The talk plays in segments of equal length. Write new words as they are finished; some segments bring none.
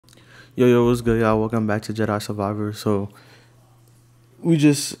Yo, what's good, y'all? Welcome back to Jedi Survivor. So we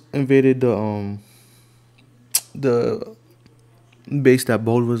just invaded the base that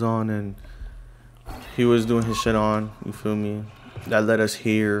Bold was on, and he was doing his shit on. You feel me? That led us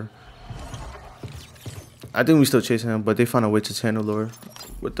here. I think we still chasing him, but they found a way to Tanalorr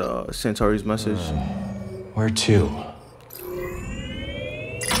with the Centauri's message. Where to?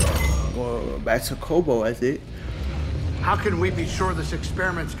 Well, back to Kobo, I think. How can we be sure this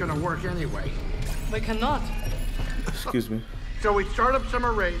experiment's gonna work anyway? We cannot. Excuse me. So we start up some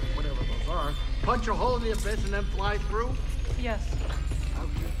arrays, whatever those are, punch a hole in the abyss and then fly through? Yes.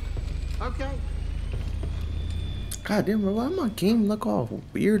 Okay. God damn, bro, why my game look all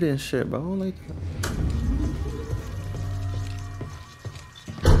weird and shit, bro? Like that.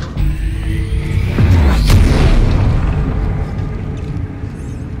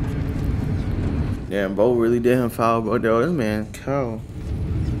 Damn, bro, really did him foul, bro. Yo, this man, Cal,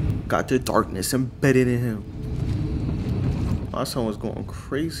 got the darkness embedded in him. My son was going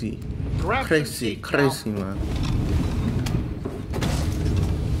crazy. Crazy, man.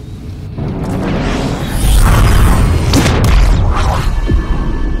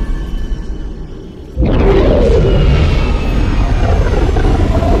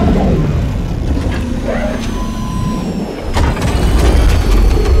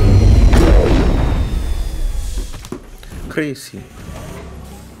 Crazy.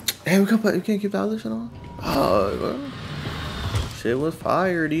 Hey, we can't keep the other shit on. Oh, bro. Shit was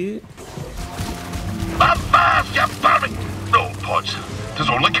fire, dude. You barring. No, Pods. 'Tis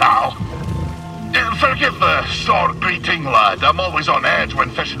only Cal. Forgive the sore greeting, lad. I'm always on edge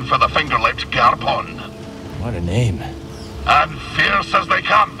when fishing for the finger-lipped Garpon. What a name. And fierce as they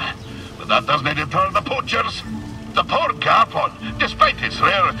come. But that doesn't deter the poachers. The poor Garpon, despite its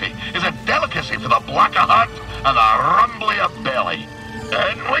rarity, is a delicacy for the black of heart and the rumbly of belly.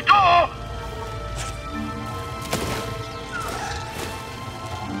 In we go!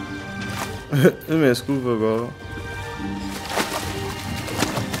 This man scuba, bro.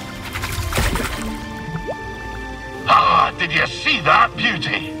 Ah, did you see that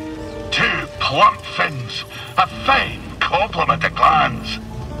beauty? Two plump fins, a fine complement of glands,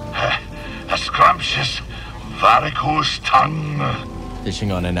 a scrumptious varicose tongue.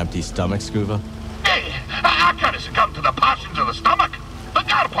 Fishing on an empty stomach, Scuba? Hey, I can't succumb to the passions of the stomach. The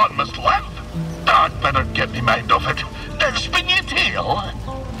Garpon must live. I'd better get me mind off it. Spin your tail.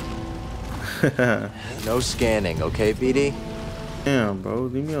 No scanning, okay, BD? Damn, bro,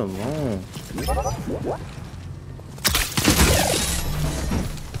 leave me alone.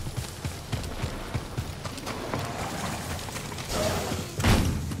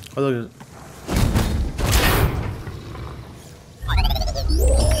 Oh, look at it.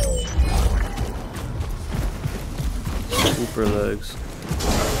 Super legs.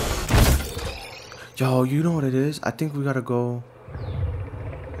 Yo, you know what it is? I think we gotta go.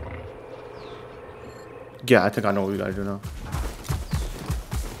 Yeah, I think I know what we gotta do now.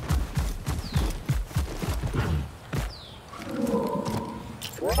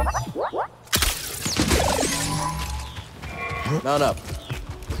 Mount up.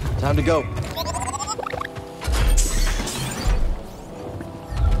 Time to go.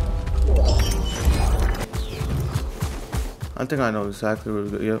 I think I know exactly where we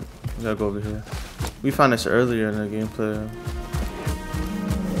go. Yep, we gotta go over here. We found this earlier in the gameplay.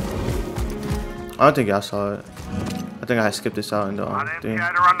 I don't think y'all saw it. I think I skipped this out in the thing.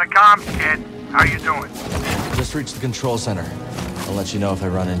 Insider on the comms, kid. How you doing? Just reached the control center. I'll let you know if I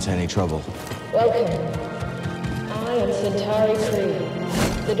run into any trouble. Welcome. I am Centauri Cree,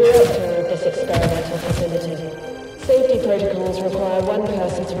 the director of this experimental facility. Safety protocols require one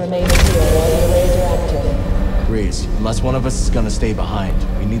person to remain here while the arrays are active. Agrees. Unless one of us is gonna stay behind,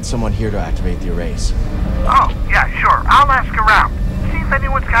 we need someone here to activate the arrays. Oh, yeah, sure. I'll ask around. See if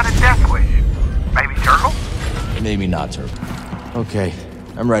anyone's got a death wish. Maybe Turtle? Maybe not, Turtle. Okay,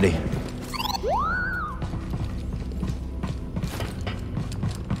 I'm ready.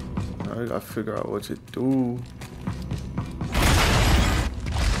 I gotta figure out what to do.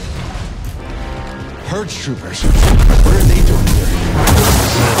 Purge troopers. What are they doing here?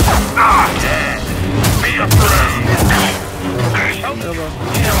 Ah, yeah. Be afraid. There's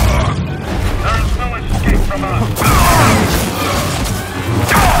no escape from us.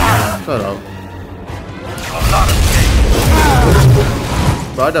 Shut up. You'll not escape.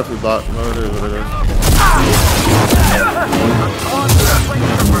 But I definitely blocked. No, it is what it is.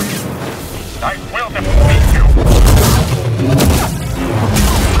 I will defeat you.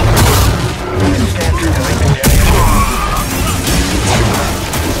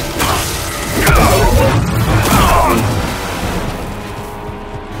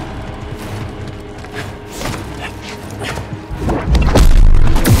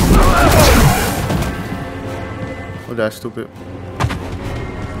 Oh, that's stupid.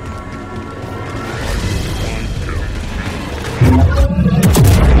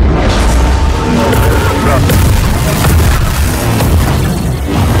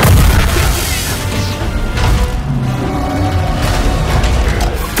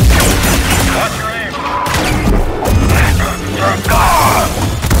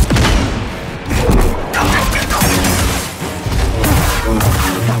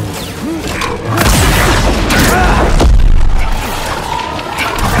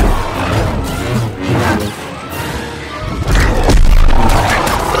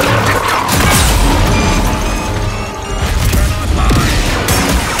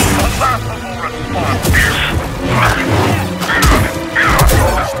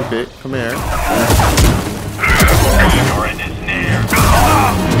 Come here.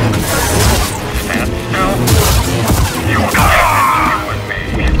 Stand still. You can't with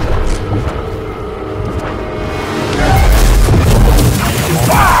me.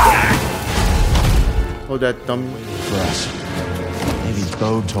 Oh, that dumb. For us. Maybe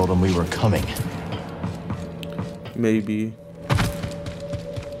Bode told him we were coming. Maybe.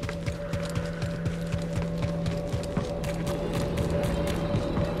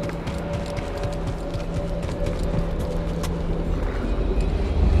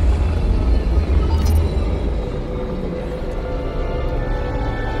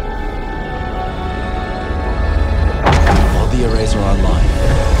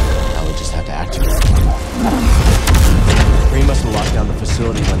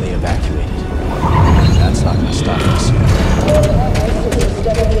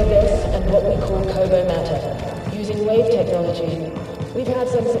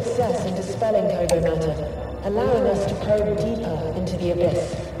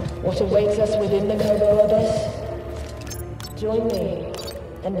 Join me,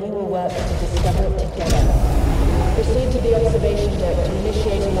 and we will work to discover it together. Proceed to the observation deck to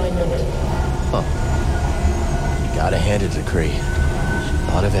initiate alignment. Huh. You gotta hand it to Kree.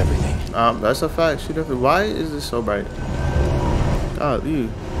 Thought of everything. That's a fact. She definitely. Why is this so bright? God, you.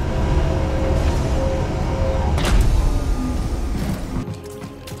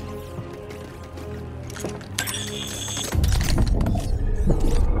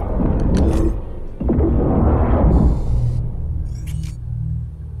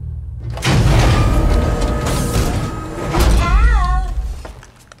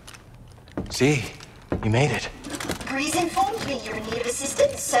 See, you made it. Grease informed me you're in need of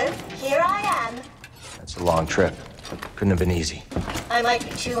assistance, so here I am. That's a long trip. Couldn't have been easy. I might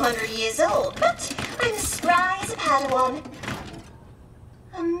be 200 years old, but I'm as spry as a Padawan.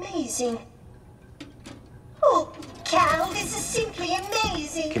 Amazing. Oh, Cal, this is simply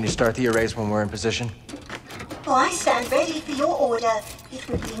amazing. Can you start the arrays when we're in position? Oh, I stand ready for your order. It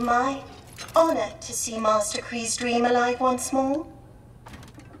would be my honor to see Master Kree's dream alive once more.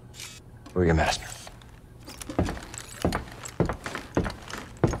 We're your master.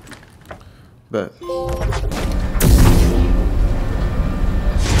 Bet.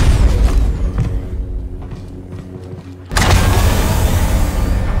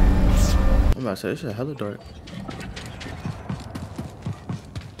 I'm about to say, this shit hella dark.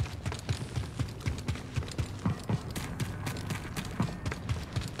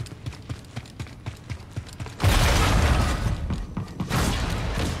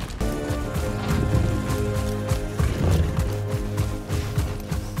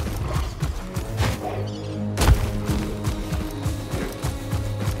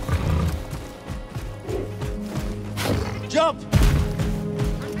 Jump!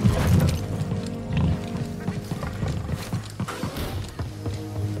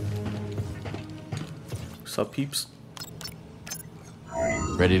 What's up, peeps?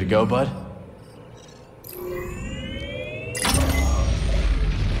 Ready to go, bud?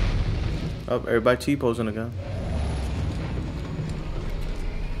 Oh, everybody T-posing again.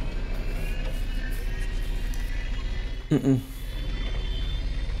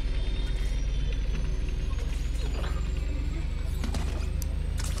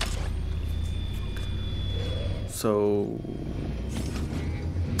 So,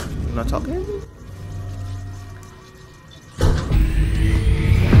 I'm not talking anything?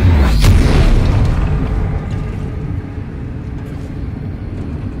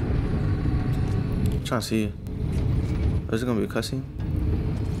 I'm trying to see. Is it gonna be a cutscene?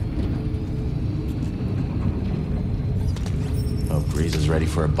 Oh, Breeze is ready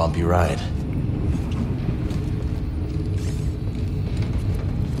for a bumpy ride.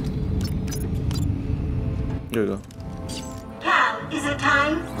 Here we go. Cal, is it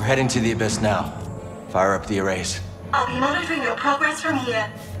time? We're heading to the Abyss now. Fire up the arrays. I'll be monitoring your progress from here.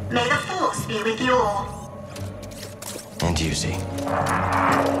 May the Force be with you all. And you, Z.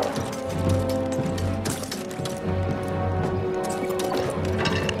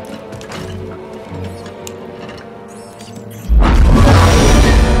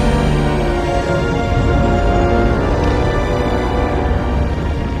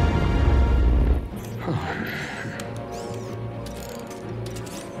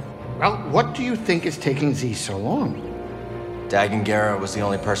 Well, what do you think is taking Z so long? Dagan was the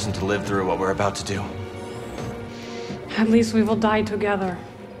only person to live through what we're about to do. At least we will die together.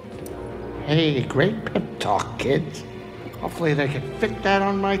 Hey, great pep talk, kids. Hopefully they can fit that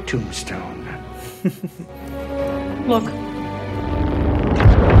on my tombstone. Look.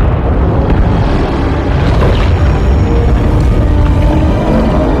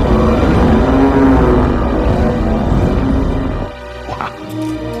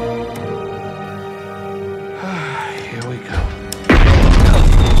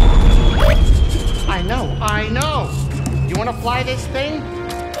 I know. You want to fly this thing?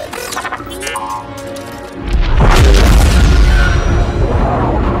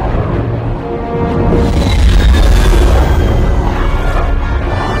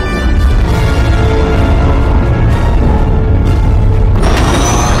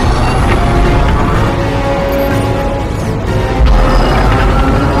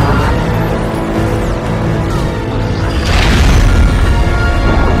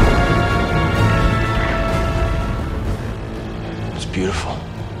 Beautiful.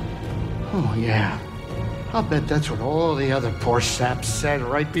 Oh, yeah. I'll bet that's what all the other poor saps said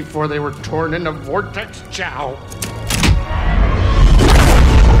right before they were torn into Vortex Chow.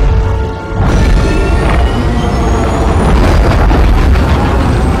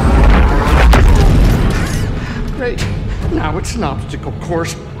 Great. Now it's an obstacle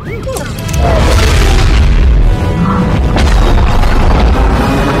course.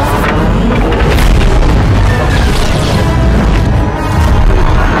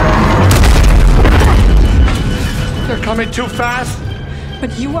 Coming too fast?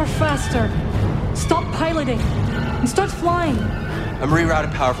 But you are faster. Stop piloting and start flying. I'm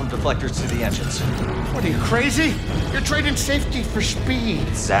rerouting power from deflectors to the engines. What, are you crazy? You're trading safety for speed.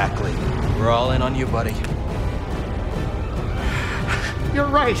 Exactly. We're all in on you, buddy. You're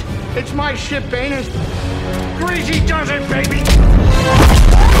right. It's my ship, ain't it? Greasy does it, baby!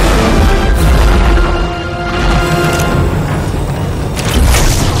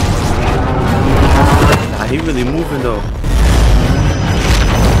 He really moving though.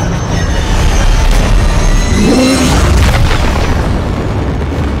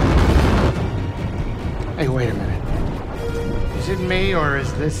 Hey, wait a minute. Is it me or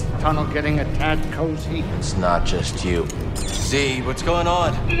is this tunnel getting a tad cozy? It's not just you. Z, what's going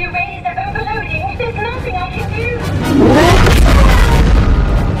on? The arrays are overloading. There's nothing I can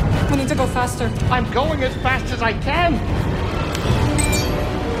do. We need to go faster. I'm going as fast as I can.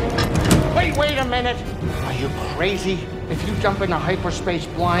 Wait a minute. Are you crazy? If you jump into hyperspace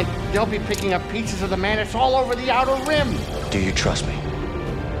blind, they'll be picking up pieces of the Mantis all over the outer rim. Do you trust me?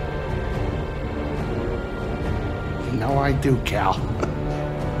 You know I do, Cal.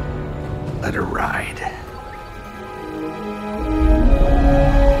 Let her ride.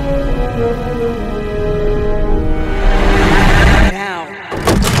 Now.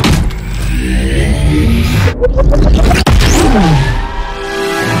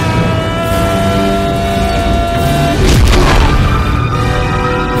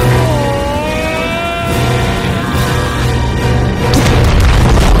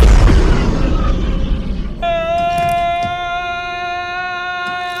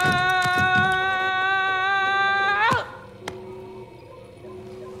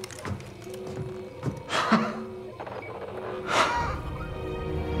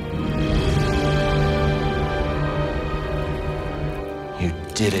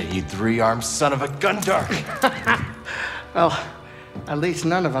 Did it, you three-armed son of a Gundar! Well, at least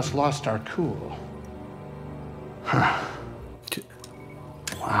none of us lost our cool. Huh.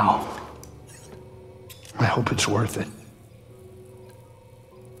 Wow. I hope it's worth it.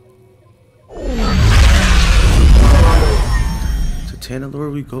 To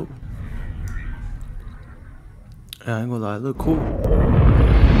Tanalorr we go. I ain't gonna lie, it look cool.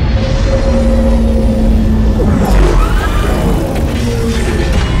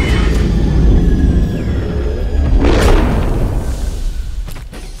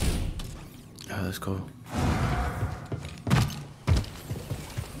 Let's go.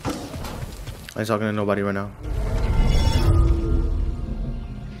 I ain't talking to nobody right now.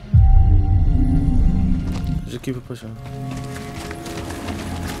 Just keep it pushing.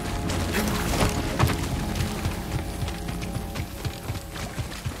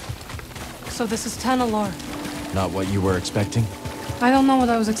 So this is Tanalorr. Not what you were expecting? I don't know what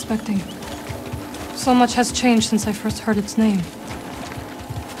I was expecting. So much has changed since I first heard its name.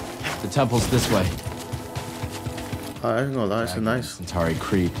 The temple's this way. I ain't gonna lie, it's nice. Centauri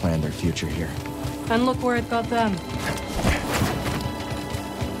Kree planned their future here. And look where it got them.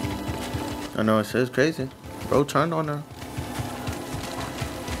 I know, it says crazy. Bro turned on her.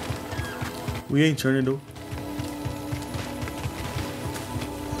 We ain't turning though.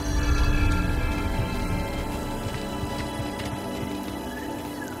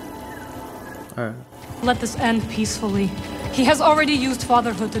 Alright. Let this end peacefully. He has already used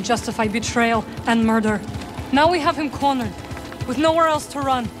fatherhood to justify betrayal and murder. Now we have him cornered, with nowhere else to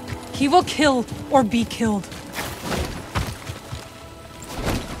run. He will kill or be killed.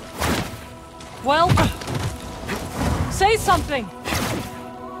 Well, say something!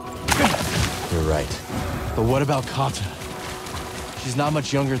 You're right. But what about Kata? She's not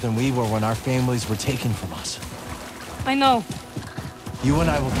much younger than we were when our families were taken from us. I know. You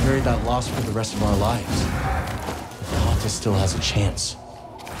and I will carry that loss for the rest of our lives. Kata still has a chance.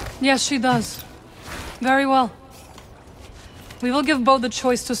 Yes, she does. Very well. We will give Bo the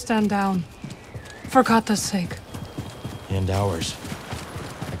choice to stand down. For Kata's sake. And ours.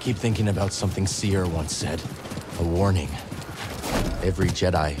 I keep thinking about something Seer once said. A warning. Every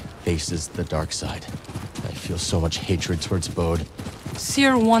Jedi faces the dark side. I feel so much hatred towards Bode.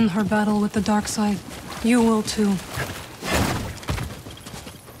 Seer won her battle with the dark side. You will too.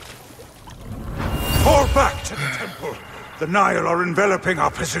 Fall back to the temple. The Nile are enveloping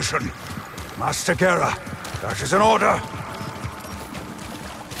our position. Master Gera, that is an order.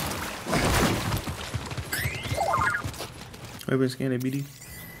 I've been scanning BD.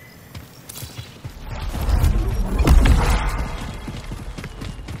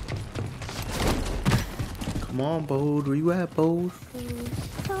 Come on, Bode. Where you at, Bode?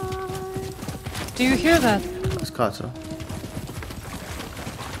 Do you hear that? It's Kata.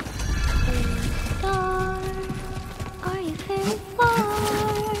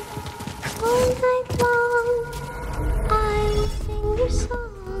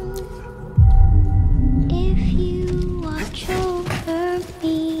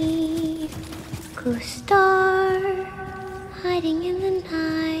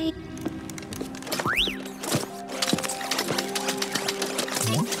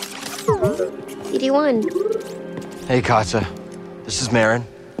 Hey, Kata. This is Marin.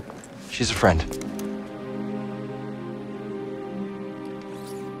 She's a friend.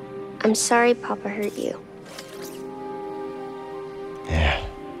 I'm sorry Papa hurt you. Yeah.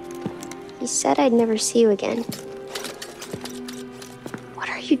 He said I'd never see you again. What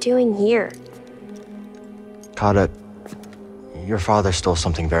are you doing here? Kata, your father stole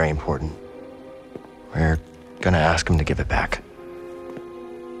something very important. We're gonna ask him to give it back.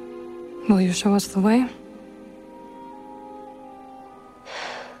 Will you show us the way?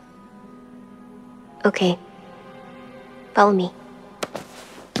 Okay. Follow me.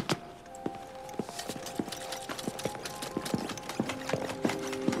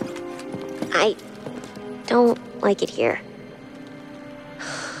 I don't like it here.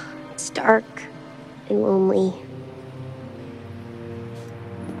 It's dark and lonely.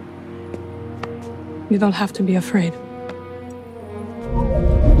 You don't have to be afraid.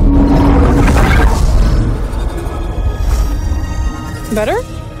 Better?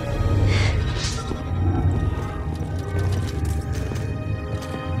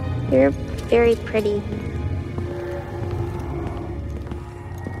 You're very pretty.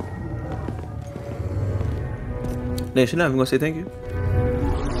 Yeah, she's not even gonna say thank you.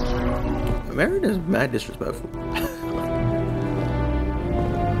 Marin is mad disrespectful.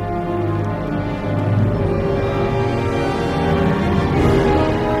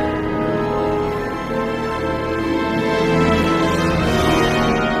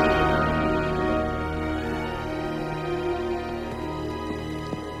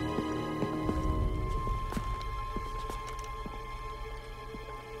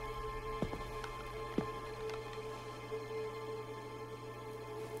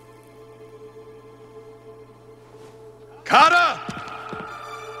 Kata!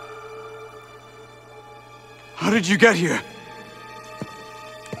 How did you get here?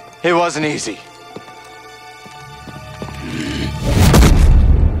 It wasn't easy.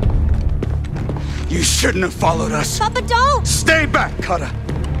 You shouldn't have followed us. Papa, don't! Stay back, Kata.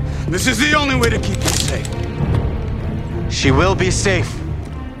 This is the only way to keep you safe. She will be safe.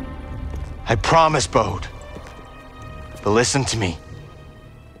 I promise, Bode. But listen to me.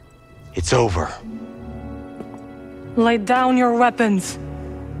 It's over. Lay down your weapons.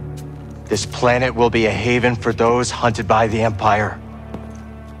 This planet will be a haven for those hunted by the Empire,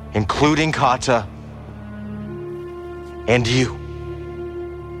 including Kata And you.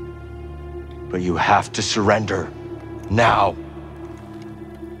 But you have to surrender. Now.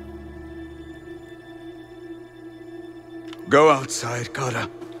 Go outside, Kara.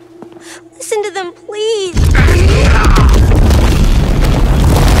 Listen to them, please.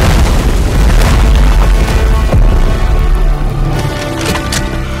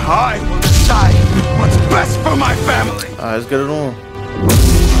 I will decide what's best for my family. Alright, let's get it on.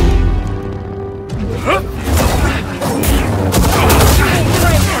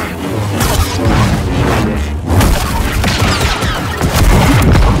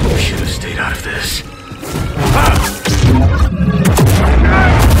 Should have stayed out of this.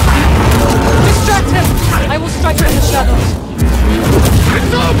 Distract him! I will strike him in the shadows.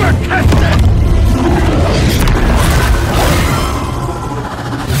 It's over, Kestis!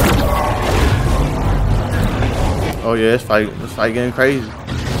 Oh yeah, this fight getting crazy.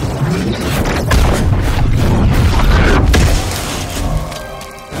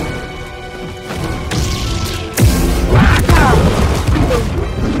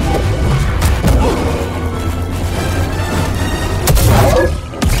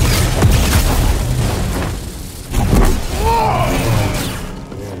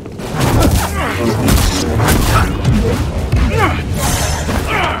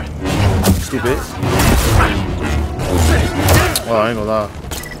 Stupid. Oh, I ain't gonna lie.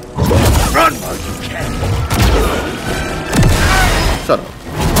 Run while you can. Shut up.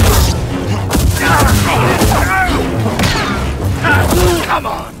 Come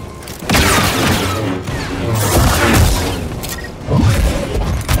on.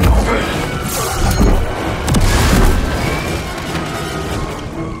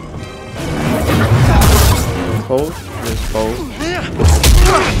 Pose. Just pose.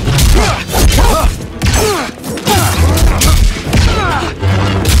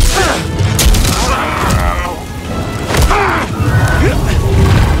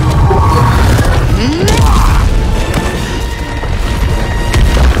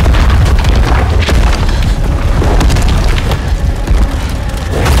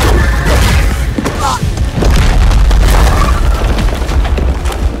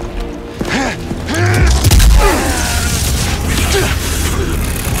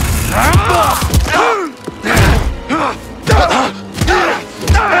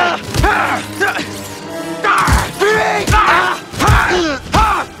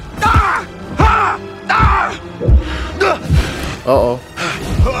 Uh-oh.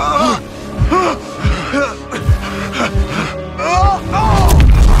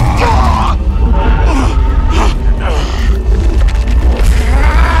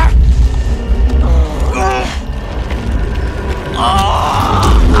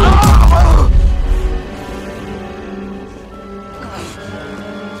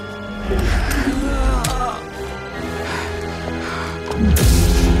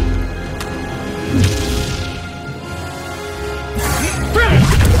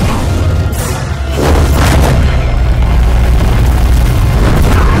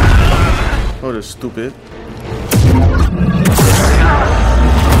 Oh, that's stupid.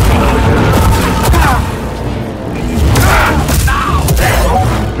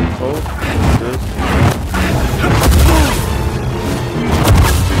 Oh, this.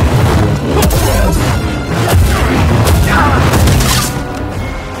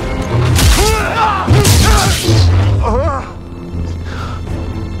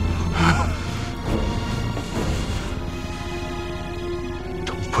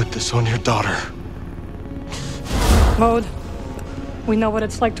 Put this on your daughter. Maud, we know what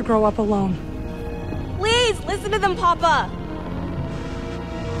it's like to grow up alone. Please, listen to them, Papa.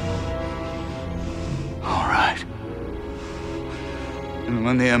 All right. And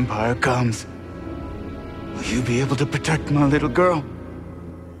when the Empire comes, will you be able to protect my little girl?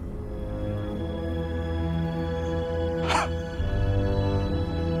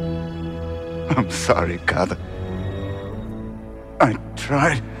 I'm sorry, Kara. I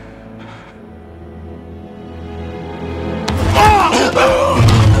tried.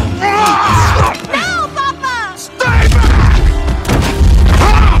 No, Papa! Stay back!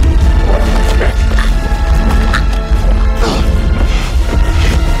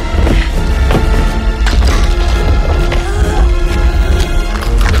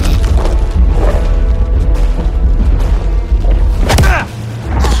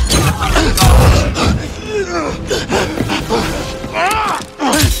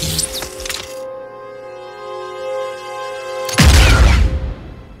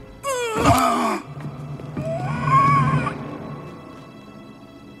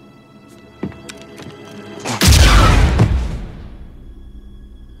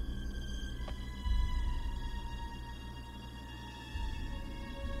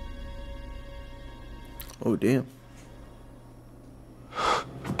 Oh, damn.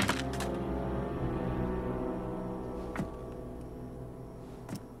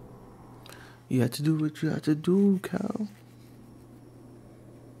 You have to do what you have to do, Cal.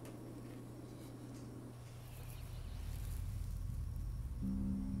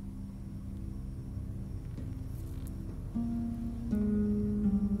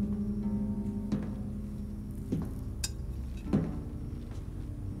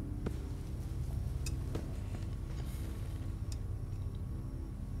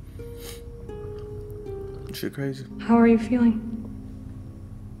 Shit crazy. How are you feeling?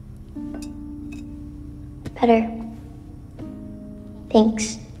 Better.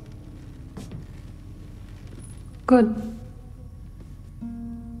 Thanks. Good.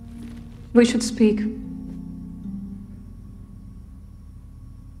 We should speak.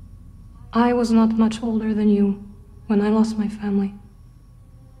 I was not much older than you when I lost my family.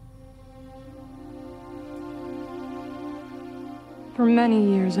 For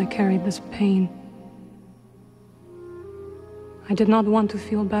many years I carried this pain. I did not want to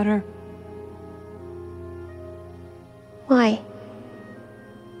feel better. Why?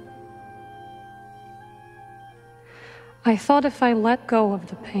 I thought if I let go of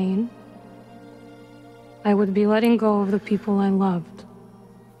the pain, I would be letting go of the people I loved.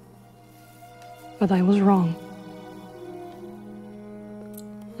 But I was wrong.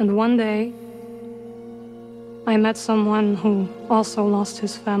 And one day, I met someone who also lost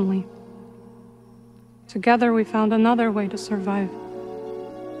his family. Together we found another way to survive.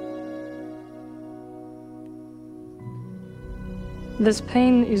 This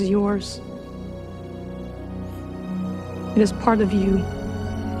pain is yours. It is part of you.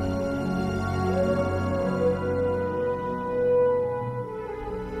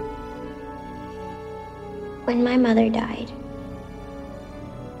 When my mother died,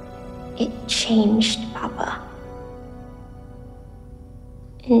 it changed Papa.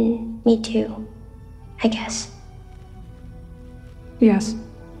 And me too, I guess. Yes.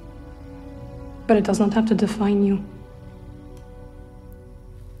 But it does not have to define you.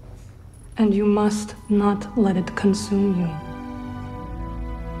 And you must not let it consume you.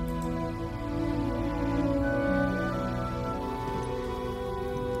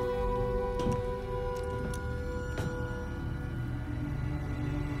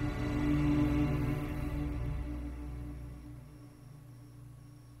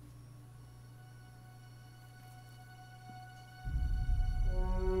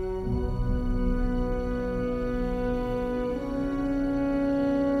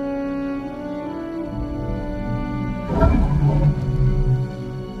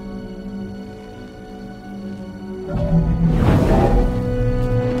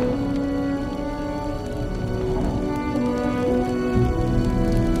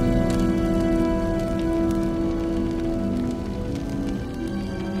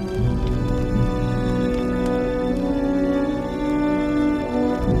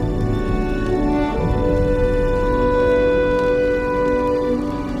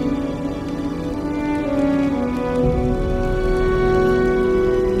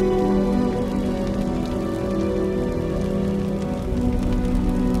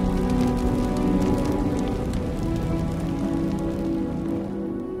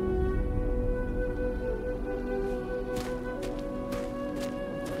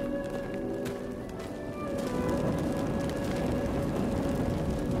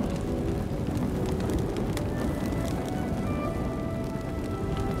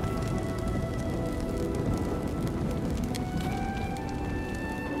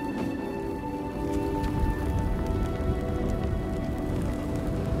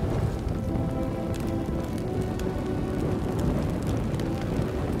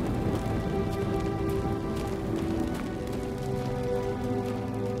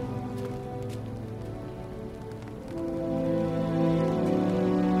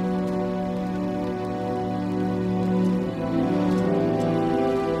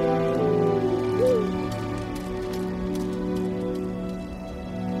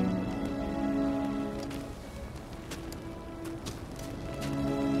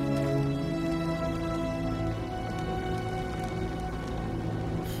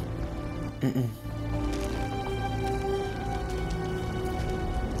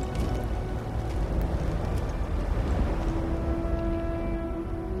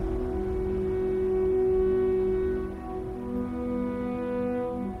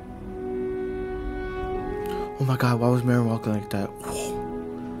 Oh my god, why was Mary walking like that?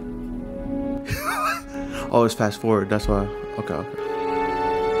 Oh, it's fast forward, that's why. Okay.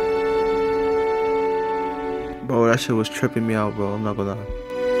 Bro, that shit was tripping me out, bro. I'm not gonna lie.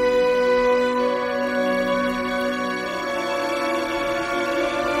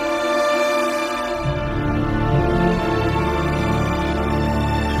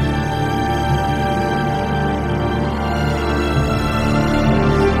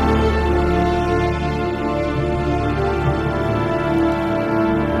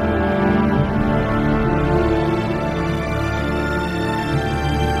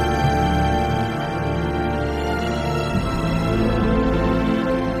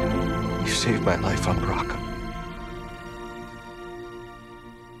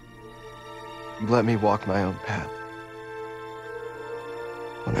 You let me walk my own path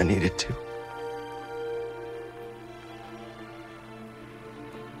when I needed to.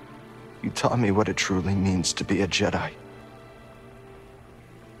 You taught me what it truly means to be a Jedi.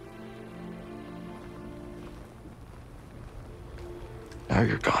 Now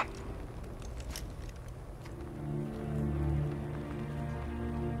you're gone.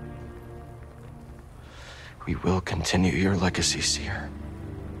 We will continue your legacy, Seer.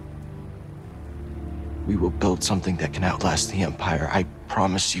 We will build something that can outlast the Empire. I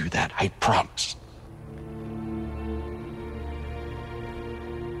promise you that. I promise.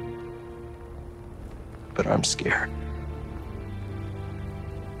 But I'm scared.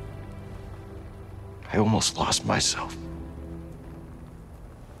 I almost lost myself.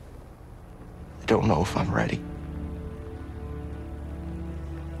 I don't know if I'm ready.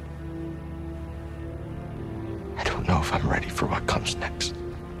 I don't know if I'm ready for what comes next.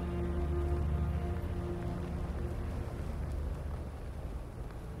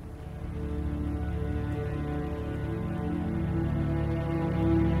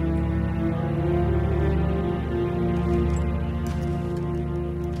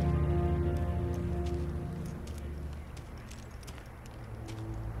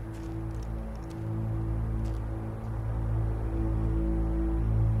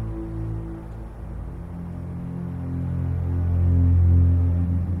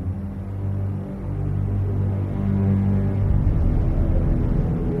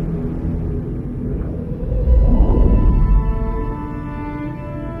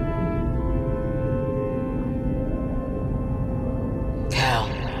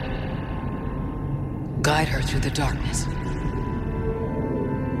 Guide her through the darkness.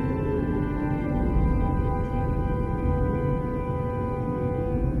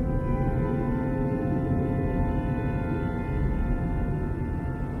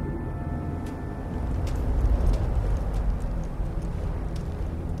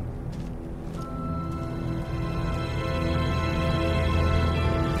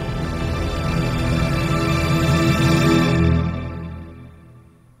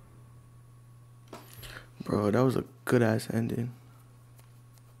 Bro, that was a good ass ending.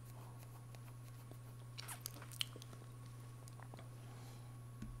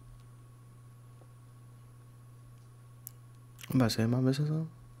 I'm about to say, am I missing something?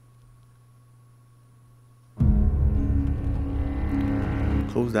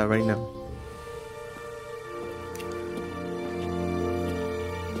 Close that right now.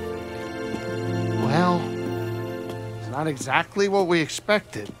 Well, it's not exactly what we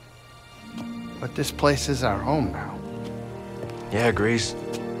expected. But this place is our home now. Yeah, Grease.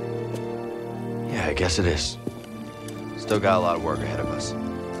 Yeah, I guess it is. Still got a lot of work ahead of us.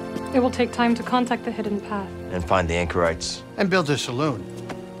 It will take time to contact the hidden path. And find the anchorites. And build a saloon.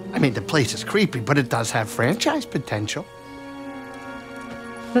 I mean, the place is creepy, but it does have franchise potential.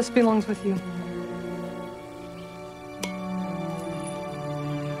 This belongs with you.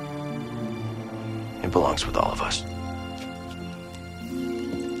 It belongs with all of us.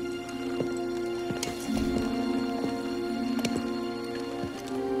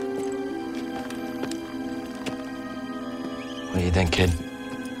 What do you think, kid?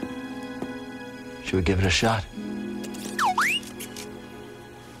 Should we give it a shot?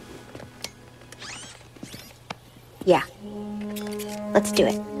 Yeah. Let's do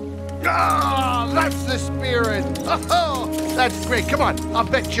it. Ah, that's the spirit. Oh, that's great. Come on, I'll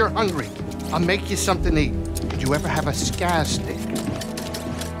bet you're hungry. I'll make you something to eat. Did you ever have a scaz stick?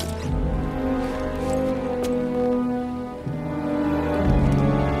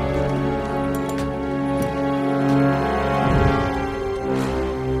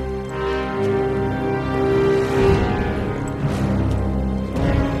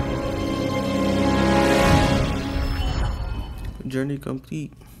 Journey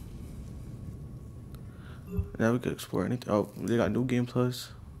complete. Now we can explore anything. Oh, they got new game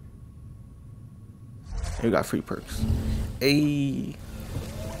plus. And we got free perks. Hey,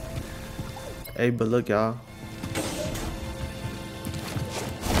 but look, y'all.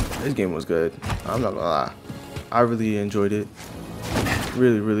 This game was good. I'm not gonna lie. I really enjoyed it.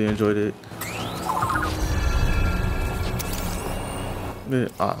 Really enjoyed it.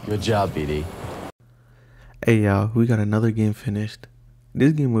 Good job, BD. Hey y'all, we got another game finished.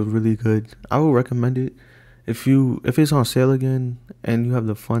 This game was really good. I would recommend it. If it's on sale again and you have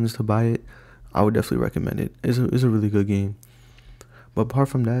the funds to buy it, I would definitely recommend it. It's a really good game. But apart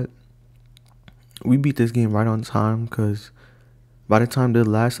from that, we beat this game right on time because by the time the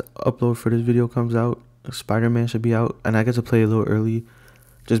last upload for this video comes out, Spider-Man should be out, and I get to play a little early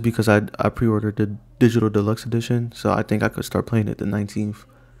just because I pre-ordered the digital deluxe edition, so I think I could start playing it the 19th.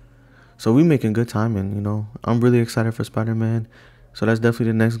 So we making good timing, you know. I'm really excited for Spider-Man. So that's definitely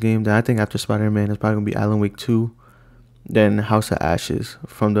the next game. Then I think after Spider-Man is probably gonna be Alan Wake 2, then House of Ashes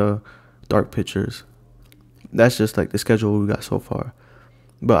from the Dark Pictures. That's just like the schedule we got so far.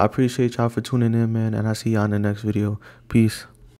 But I appreciate y'all for tuning in, man, and I'll see y'all in the next video. Peace.